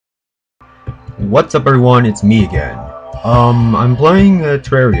What's up everyone, it's me again. I'm playing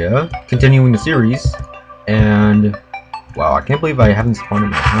Terraria, continuing the series, and wow, I can't believe I haven't spawned in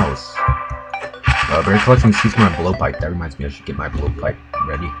my house. But I'm collecting seeds for my blowpipe. That reminds me I should get my blowpipe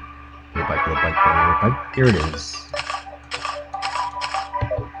ready. Blowpipe, here it is.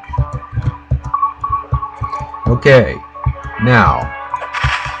 Okay, now,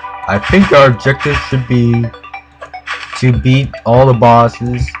 I think our objective should be to beat all the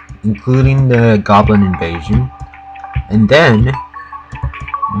bosses, including the goblin invasion, and then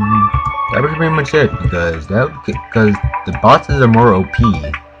that was pretty much it, because the bosses are more OP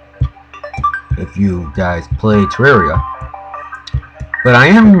if you guys play Terraria. But I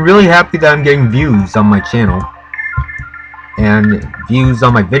am really happy that I'm getting views on my channel and views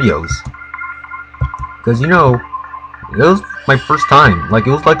on my videos, because you know, it was my first time. Like,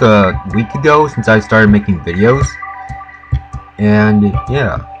 it was like a week ago since I started making videos, and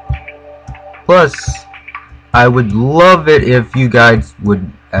yeah. Plus, I would love it if you guys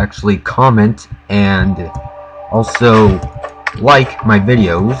would actually comment and also like my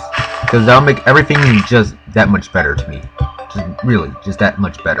videos, because that'll make everything just that much better to me. Just that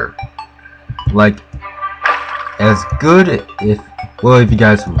much better. Like, as good if you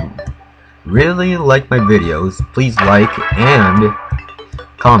guys really like my videos, please like and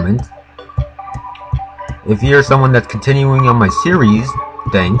comment. If you're someone that's continuing on my series,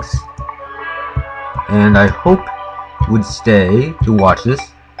 thanks. And I hope you would stay to watch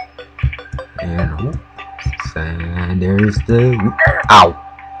this. And there's the... Ow!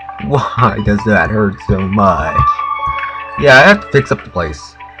 Why does that hurt so much? Yeah, I have to fix up the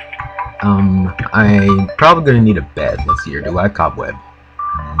place. I'm probably gonna need a bed. Let's see here. Do I have cobweb?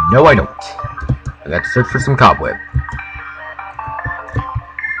 No, I don't. I got to search for some cobweb.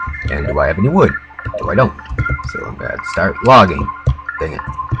 And do I have any wood? No, I don't. So I'm gonna start logging. Dang it.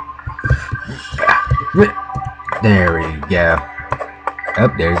 There we go.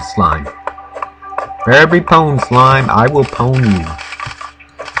 Up there's slime. For every pwn slime, I will pwn you.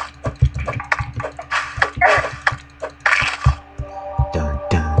 Dun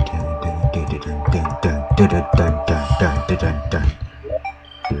dun dun dun dun dun dun dun dun dun dun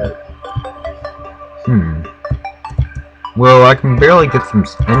dun. Well, I can barely get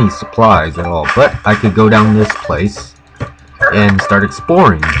any supplies at all, but I could go down this place and start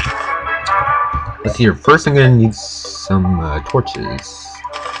exploring. Let's see here. First, I'm gonna need some torches.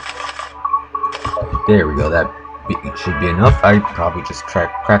 There we go. That should be enough. I probably just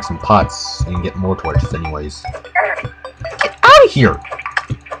crack some pots and get more torches, anyways. Get out of here!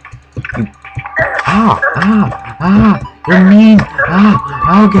 You... You're mean!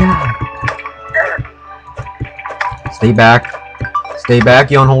 Oh god! Stay back! Stay back,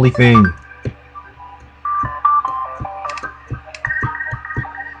 you unholy thing!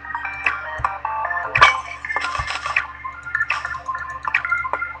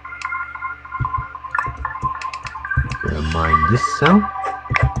 Mine this cell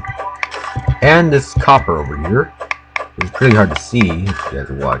and this copper over here. It's pretty hard to see if you guys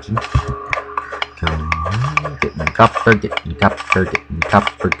are watching. Come on, getting copper, getting copper, getting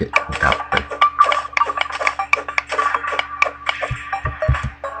copper, getting copper.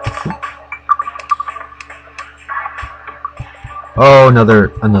 Oh,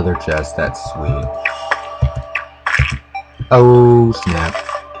 another chest. That's sweet. Oh snap!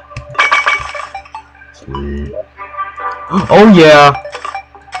 Sweet. Oh yeah!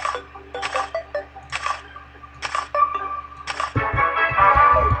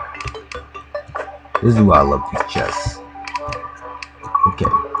 This is why I love these chests. Okay.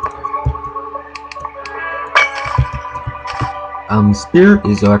 Spear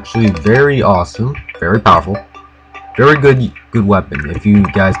is actually very awesome, very powerful, very good weapon if you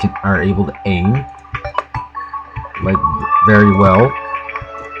guys are able to aim like very well.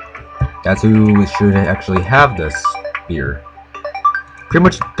 That's who should actually have this spear. Pretty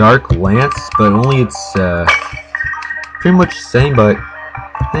much dark lance, but only it's pretty much the same, but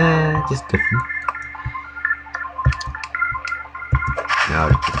just different. Now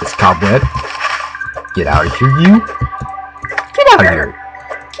get this cobweb. Get out of here, you! Get out of here!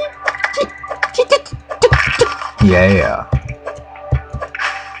 Yeah.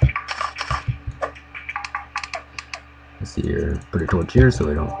 Let's see here. Put a torch here so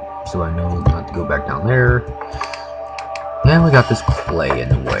I know not to go back down there. And we got this clay in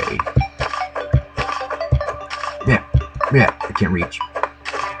the way. Yeah, I can't reach.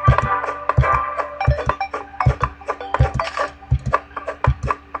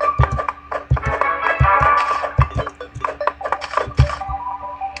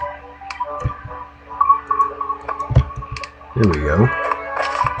 Here we go.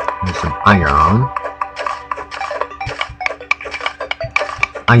 There's some Iron.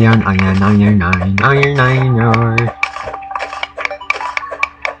 Iron, iron, iron, iron, iron, iron.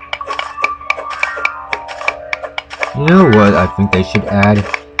 You know what I think they should add?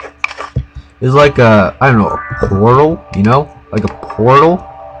 Is like a, I don't know, a portal, you know? Like a portal?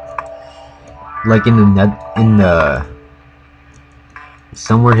 Like in the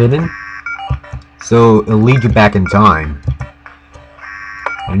somewhere hidden? So it'll lead you back in time.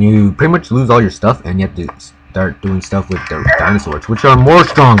 And you pretty much lose all your stuff and you have to start doing stuff with the dinosaurs, which are more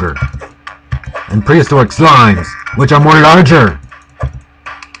stronger. And prehistoric slimes, which are more larger.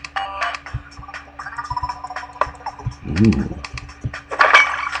 Ooh.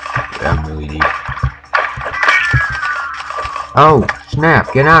 Yeah, I'm really deep. Oh,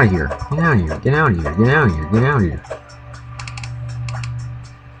 snap, get out of here. Get out of here, get out of here, get out of here, get out of here.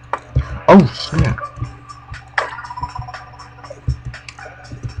 Oh, snap.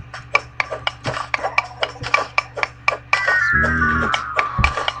 Sweet.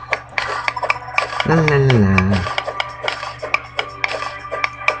 La la la la.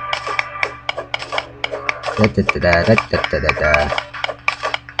 Da da da da da da da da.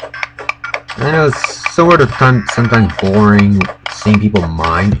 I know it's sort of sometimes boring seeing people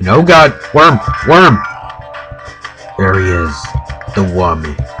mine. Oh god, worm, worm. There he is, the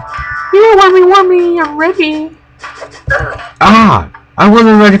wormy. Yeah, wormy, wormy, I'm ready. Ah, I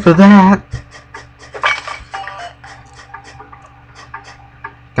wasn't ready for that.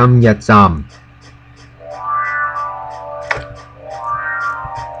 Come get some.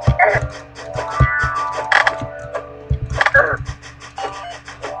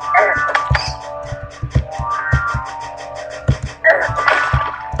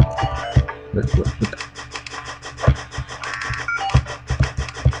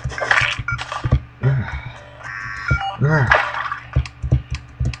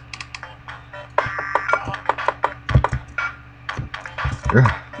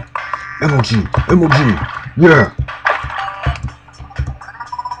 Emoji, emoji, yeah.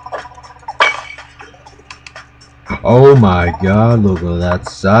 Oh my god, look at that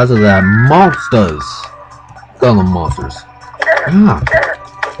size of that monsters. Got them monsters. Ah,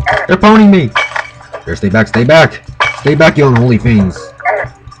 they're ponying me. There, stay back, stay back. Stay back, you unholy things.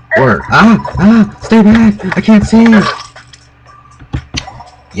 Or, stay back, I can't see.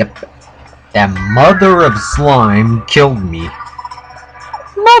 Yep, that mother of slime killed me.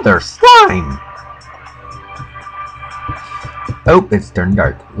 Mother slime! Oh, it's turned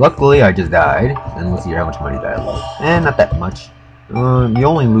dark. Luckily, I just died. And let's see how much money did I lose. And not that much. You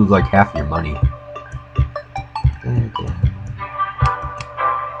only lose like half your money.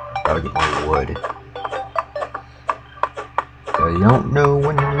 Gotta get more wood. So you don't know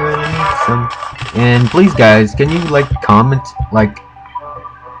when you're gonna need some. And please, guys, can you like comment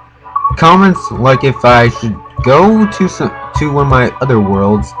if I should go to one of my other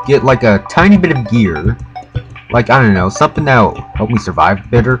worlds, get like a tiny bit of gear, like I don't know, something that'll help me survive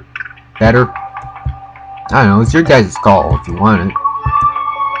better. I don't know, it's your guys' call if you want it.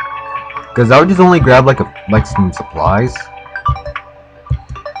 Cause I would just only grab like some supplies,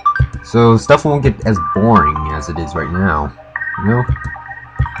 so stuff won't get as boring as it is right now, you know.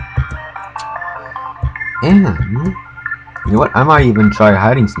 And you know what? I might even try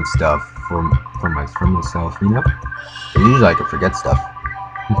hiding some stuff from myself, you know. Usually I can forget stuff.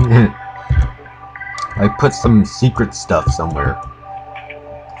 I put some secret stuff somewhere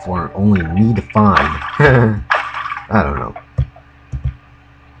for only me to find. I don't know.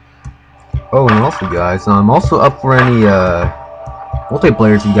 Oh, and also, guys, I'm also up for any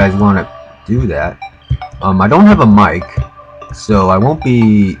multiplayer if you guys want to do that. I don't have a mic, so I won't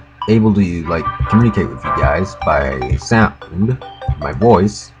be able to like communicate with you guys by sound, my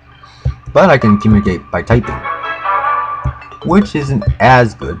voice, but I can communicate by typing, which isn't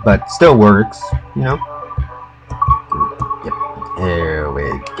as good, but still works, you know. Yep, there we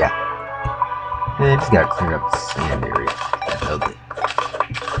go. And I just gotta clear up the sand area. Okay.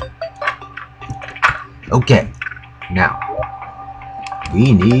 Okay, now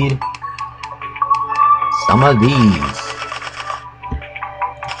we need some of these.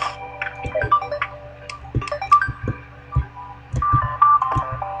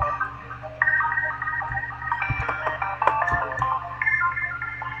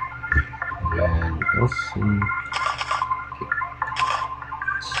 And also,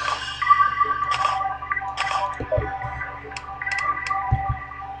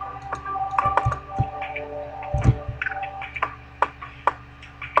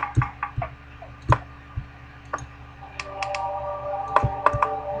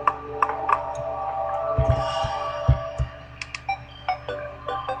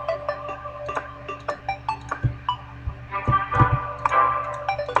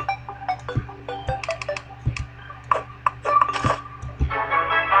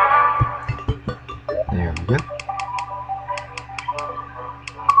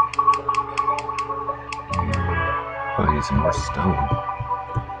 I need some more stone.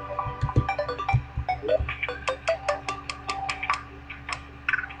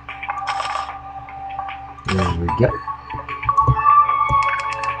 There we go.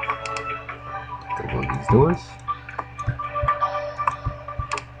 Go these doors.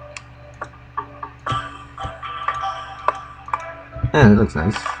 And it looks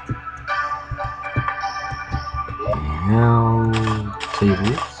nice. Now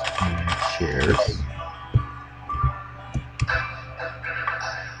tables and chairs.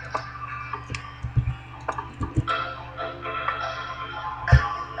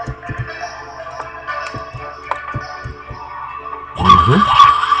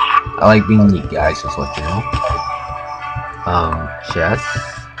 I like being neat, guys, just let you know. Chest.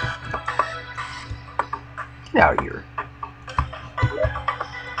 Get out of here.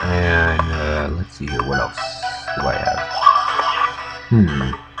 And, let's see here, what else do I have?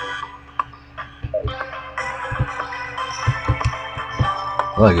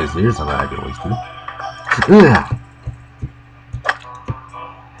 Well, I guess here's something I can always do.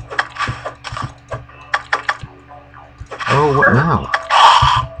 Oh, what now?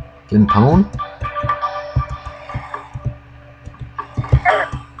 Getting pwned?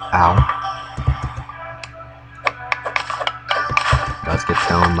 Ow. Let's get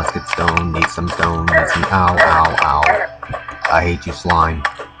stone, need some stone, need some ow, ow, ow. I hate you, slime.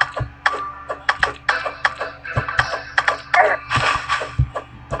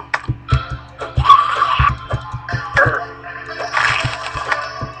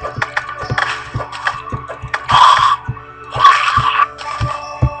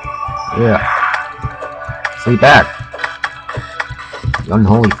 Yeah. Stay back. You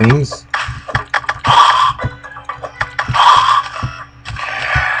unholy things.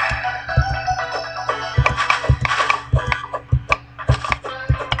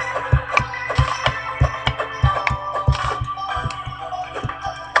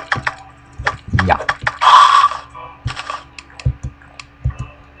 Yeah.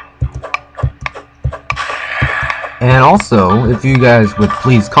 And also, if you guys would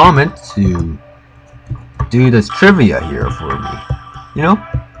please comment to do this trivia here for me, you know,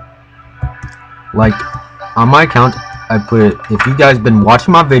 like on my account I put, if you guys been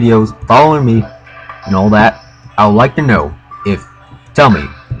watching my videos, following me and all that, I would like to know if, tell me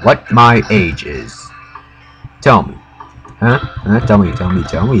what my age is. Tell me, tell me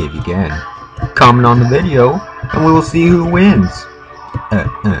if you can. Comment on the video and we will see who wins.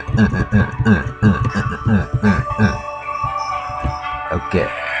 Okay.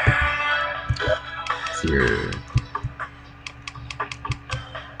 Let's see here.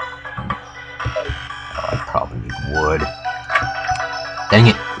 Oh, I probably need wood. Dang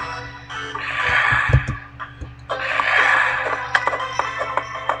it.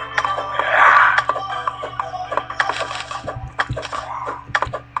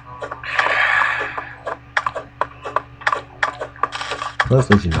 Plus,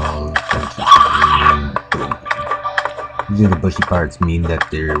 as you know, these are the bushy parts mean that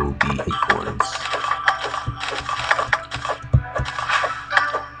there will be acorns.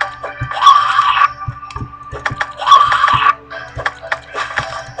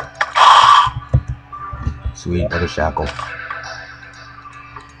 Sweet, another shackle.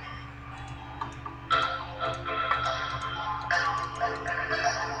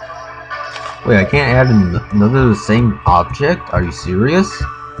 Wait, I can't add another of the same object? Are you serious?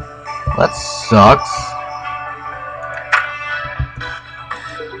 That sucks.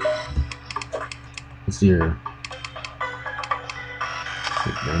 Let's see here.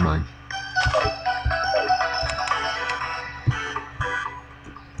 Wait, never mind.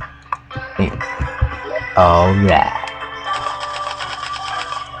 Bam. Alright.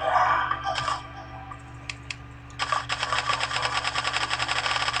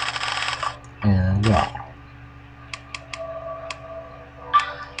 Yeah.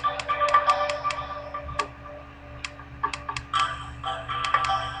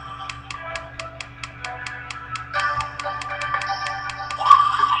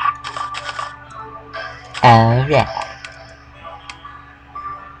 Alright.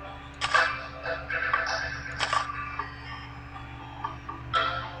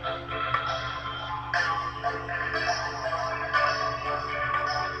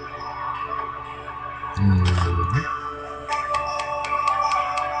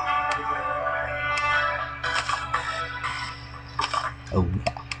 Oh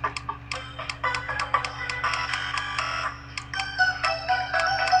yeah.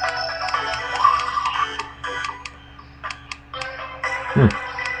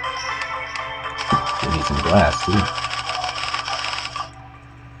 We need some glass too.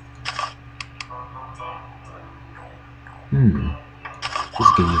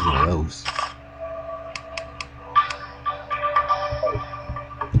 Just could use one of those.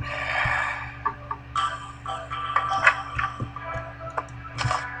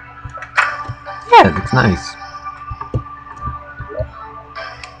 Yeah, it looks nice.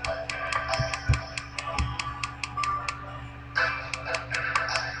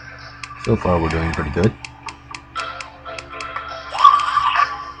 So far, we're doing pretty good.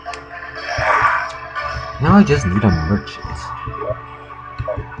 Now I just need a merchant.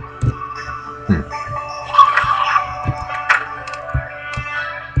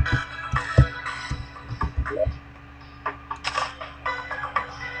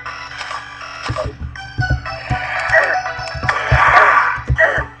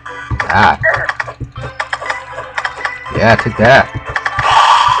 Ah. Yeah, take that.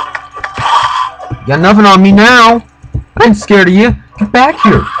 You got nothing on me now. I ain't scared of you. Get back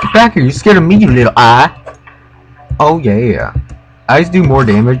here. Get back here. You scared of me, you little eye. Oh, yeah. Eyes do more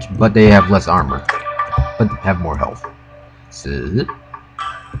damage, but they have less armor. But they have more health. See?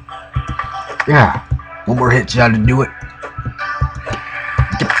 Yeah. One more hit shot to do it.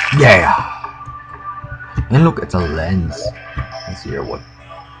 Yeah. And look, it's a lens. Let's see here what.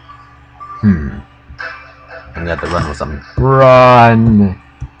 I'm gonna have to run with something. Run!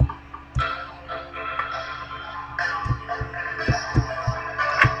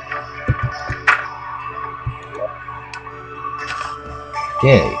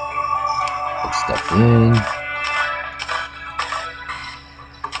 Okay. Let's step in.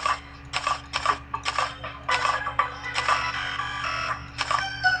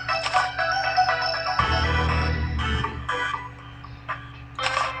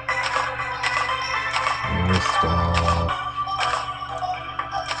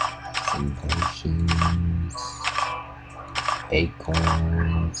 Some potions,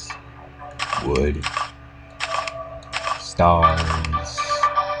 acorns, wood, stars,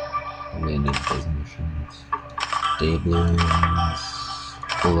 and then it does missions, day blooms,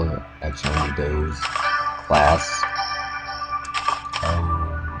 actually I need those, class,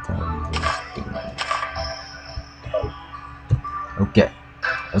 okay,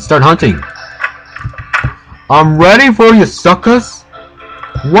 let's start hunting. I'm ready for you, suckers.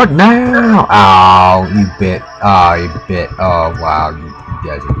 What now? Ow, you bit. Oh, you bit. Oh, wow, you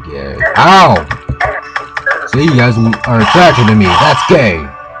guys are gay. Ow! See, you guys are attracted to me. That's gay.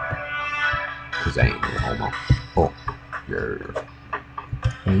 Cause I ain't no homo. Oh, you're.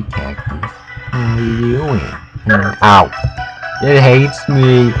 Hey, cactus. How you doing? Ow! It hates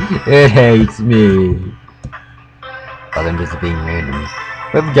me. It hates me. Other than just being random.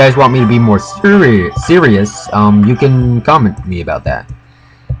 If you guys want me to be more serious, you can comment me about that.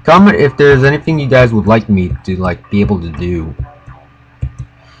 Comment if there's anything you guys would like me to be able to do.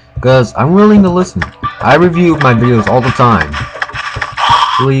 Because I'm willing to listen. I review my videos all the time.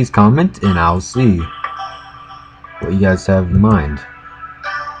 Please comment and I'll see what you guys have in mind.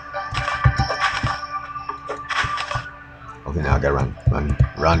 Okay, now I gotta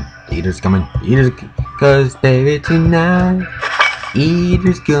run. The eater's coming. Cause baby tonight,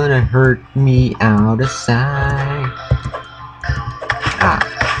 eater's gonna hurt me out of sight. Ah,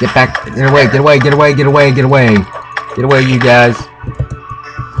 get back, get away, you guys.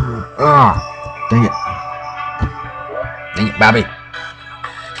 Ah, dang it,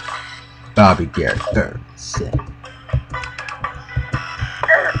 Bobby Garrett, sick.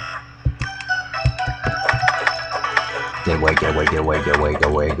 Get away.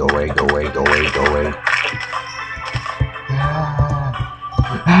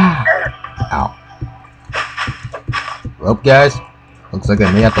 Ow. Well, guys, looks like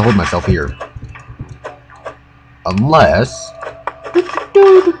I may have to hold myself here. Unless...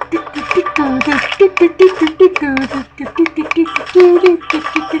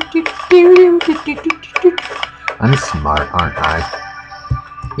 I'm smart, aren't I?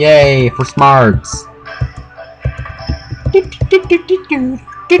 Yay, for smarts! Wait,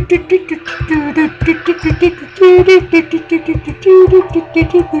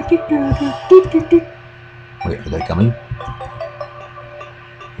 are they coming?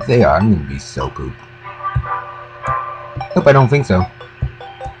 If they are, I'm gonna be so poop. Nope, I don't think so.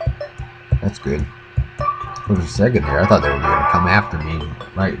 That's good. For a second there, I thought they were gonna come after me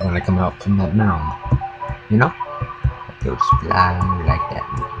right when I come out from that mound. You know? They'll just fly like that.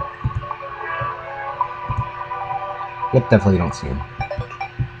 Yep, definitely don't see him.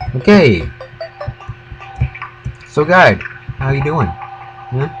 Okay. So, guide, how you doing?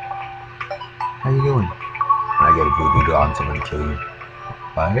 Huh? How you doing? I get a voodoo dog, so I'm gonna kill you.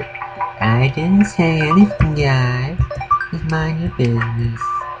 What? I didn't say anything, guy. Just mind your business.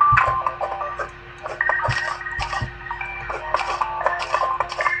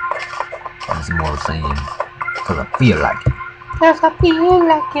 It's more saying, cause I feel like it. Cause I feel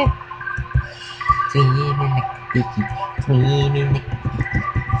like it.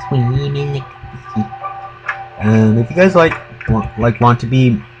 And if you guys want to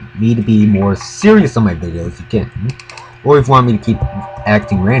be me to be more serious on my videos, you can. Or if you want me to keep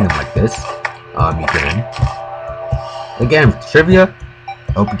acting random like this, you can. Again, with trivia,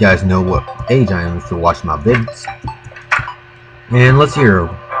 I hope you guys know what age I am if you're watching my vids. And let's hear,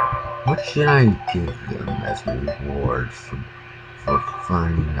 what should I give them as a reward for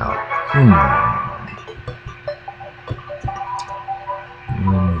finding out? Let me think.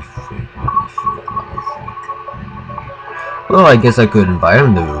 Well, I guess I could invite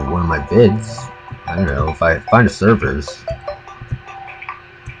him to one of my vids. I don't know, if I find a servers.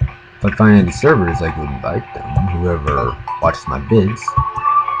 If I find any servers, I could invite them, whoever watches my vids.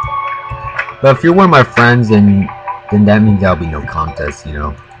 But if you're one of my friends, then that means there'll be no contest, you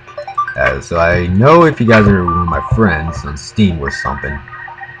know. So I know if you guys are one of my friends on Steam or something.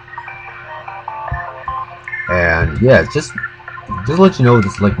 And yeah, just let you know,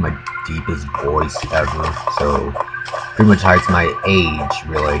 this is like my deepest voice ever. So pretty much hides my age,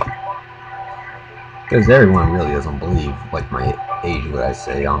 really. Because everyone really doesn't believe like my age what I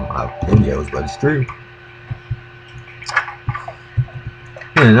say on my videos, but it's true.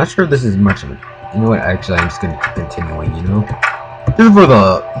 Yeah, not sure if this is much of a. You know what? Actually, I'm just gonna keep continuing. You know,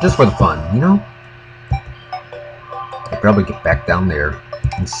 just for the fun. You know, I'll probably get back down there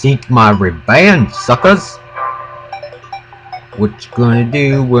and seek my revenge, suckers. What you gonna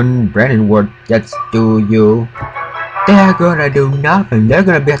do when brandonwort gets to you? They're gonna do nothing. They're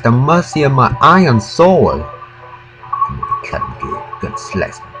gonna be at the mercy of my iron sword. I'm gonna cut him good. I'm gonna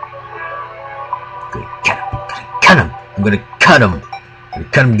slice him. I'm gonna cut him. I'm gonna cut him. I'm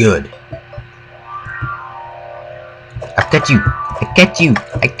gonna cut him good. I got you. I got you.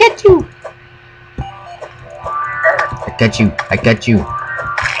 I got you. I got you. I got you.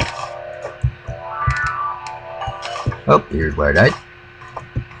 Oh, here's where I died.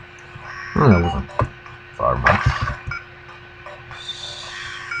 Oh, that wasn't far much.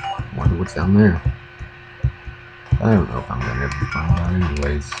 Wonder what's down there. I don't know if I'm gonna ever find out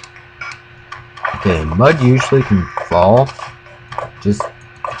anyways. Okay, mud usually can fall. Just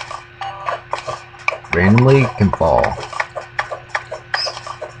randomly can fall.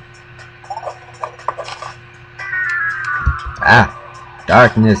 Ah!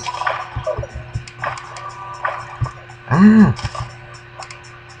 Darkness! Ah!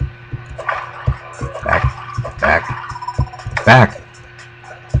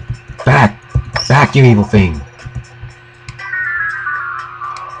 Back, you evil thing!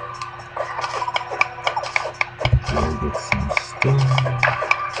 I'll get some stone.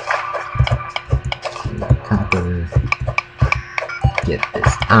 Copper. Get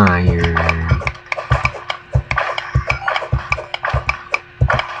this iron.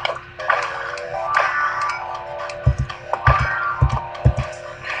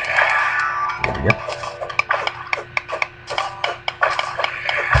 Yep.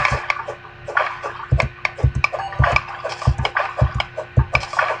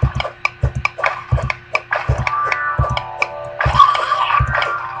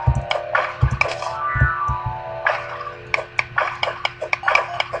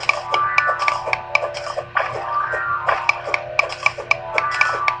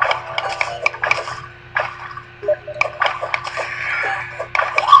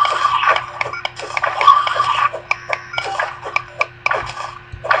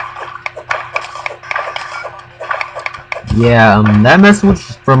 Yeah, that message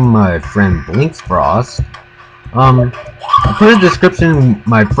from my friend Blinksfrost. I put a description in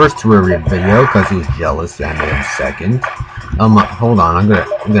my first Terraria video because he was jealous that I made him second. Hold on, I'm gonna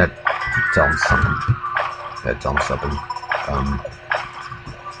tell him something.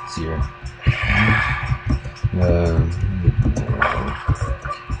 See here.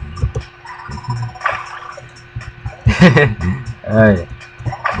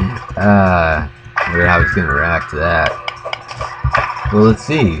 Wonder how he's gonna react to that. Well, let's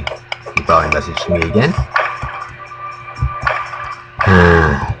see. He probably messaged me again.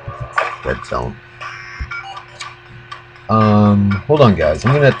 Gotta tell him. Hold on, guys.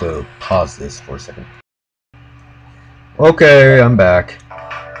 I'm gonna have to pause this for a second. Okay, I'm back.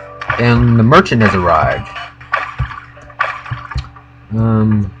 And the merchant has arrived.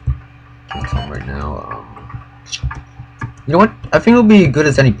 Can't tell him right now. You know what? I think it'll be good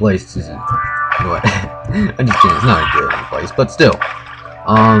as any place. You know what? I'm just kidding. It's not a good any place, but still.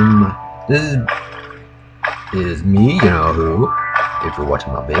 This is me, you know who, if you're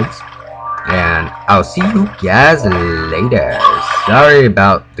watching my vids. And I'll see you guys later. Sorry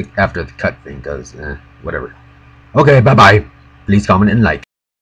about the after the cut thing, cause whatever. Okay, bye bye. Please comment and like.